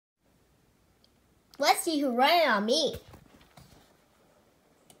Let's see who ran on me.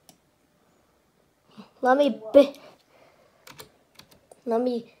 Let me.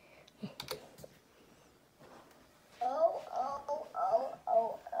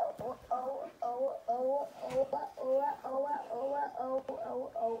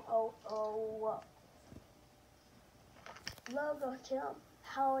 Logo Jump,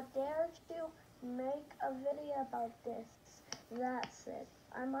 how dare you make a video about this? That's it.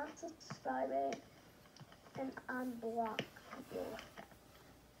 I'm unsubscribing and unblock you.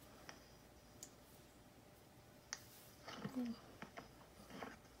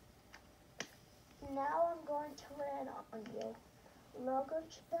 Now I'm going to land on you. Logo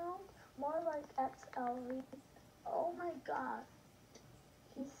Jump, more like XLV. Oh my god,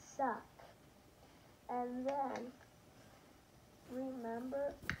 he sucked. And then,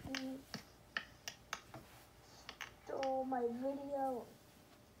 remember, he stole my video,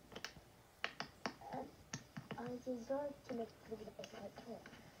 and I deserve to make videos like him.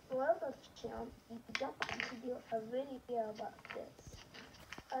 Logo Jump, you don't need to do a video about this.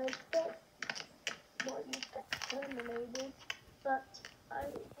 I don't want you to get terminated, but I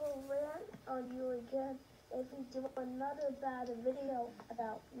will rant on you again if you do another bad video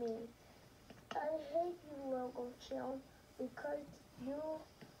about me. I hate you, Logo Jump, because you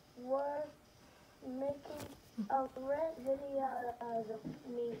were making a rant video out of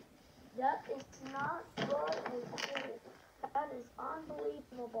me. That is not good and cool. That is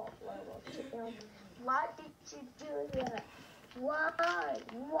unbelievable, Logo Jump. Why did you do that? Why?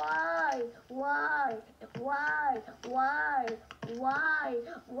 Why,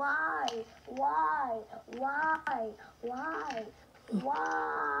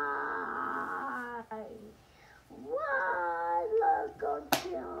 Logo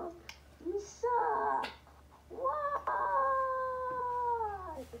Jump? You suck. Why?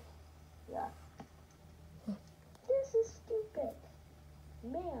 Yeah. This is stupid.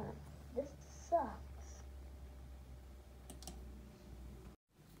 Man, this sucks.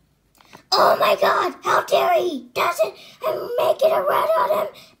 Oh my god, how dare he! Does it and make it a red on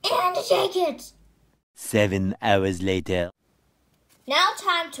him and the jackets! 7 hours later. Now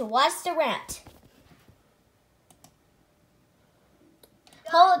time to watch the rant.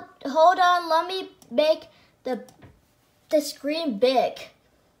 Hold on, let me make the screen big.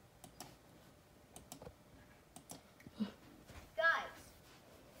 Guys,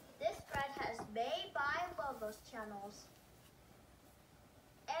 this rant has made by Logo's channels.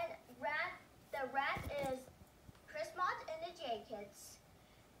 And the rant is Chrismont and the J Kids.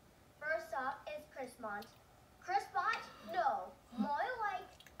 First up is Chrismont. Chrismont? No. More like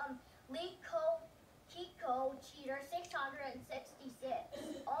Kiko Cheater 666.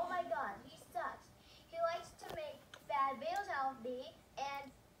 Oh my god, he sucks. He likes to make bad videos out of me,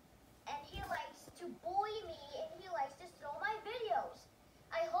 and he likes to bully me, and he likes to steal my videos.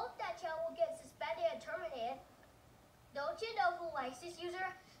 I hope that channel will get suspended and terminated. Don't you know who likes this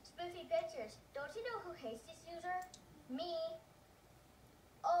user? Spoofy Pictures. Don't you know who hates this user? Me.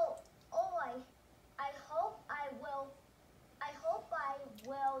 I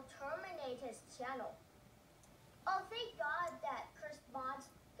will terminate his channel. Oh, thank God that Chrismont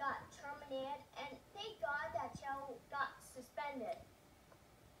got terminated, and thank God that channel got suspended.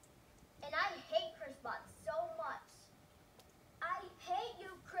 And I hate Chrismont so much. I hate you,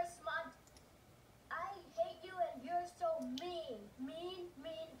 Chrismont. I hate you, and you're so mean. Mean.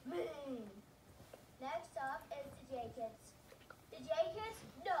 Next up is the J Kids. The J Kids?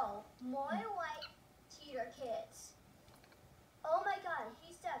 No, more like Cheater Kids. Oh my god, he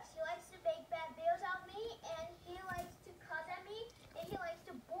sucks. He likes to make bad videos out of me, and he likes to cuss at me, and he likes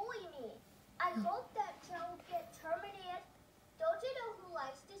to bully me. I hope that channel will get terminated. Don't you know who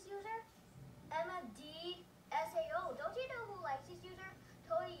likes this user? MFDSAO. Don't you know who likes this user?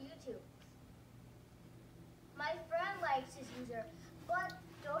 Totally YouTube. My friend likes this user, but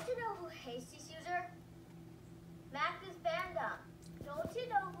don't you know who hates this user? Macus Fandom. Don't you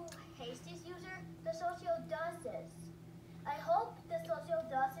know who hates this user? The Social Justice. I hope the Social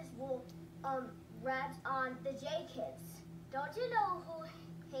Justice will rant on the J Kids. Don't you know who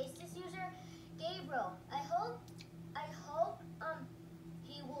hates this user? Gabriel. I hope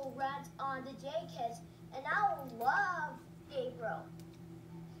he will rant on the J Kids, and I will love Gabriel.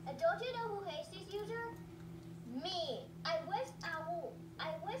 And don't you know who hates this user? Me. I wish I will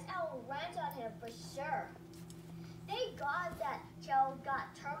rant on him for sure. Thank God that channel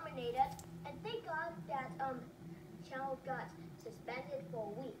got terminated, and thank God that channel got suspended for a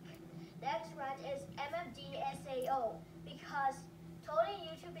week. Next rant is MFDSAO, because totally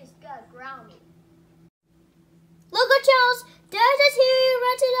YouTube is gonna ground me. Logo Charles, there's a TV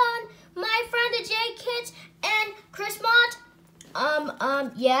rented on my friend the J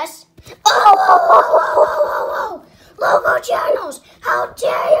Yes? Oh! Local channels, how dare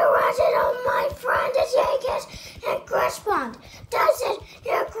you resident on my friend Vegas and Crestmont? Does it?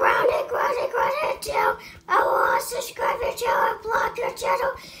 You're grounded too. I will subscribe your channel, block your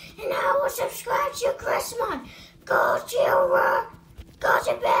channel, and I will subscribe to Crestmont. Go to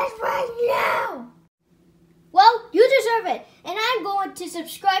bed right now. Well, you deserve it, and I'm going to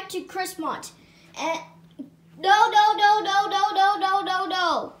subscribe to Chris Mont. And no,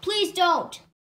 please don't.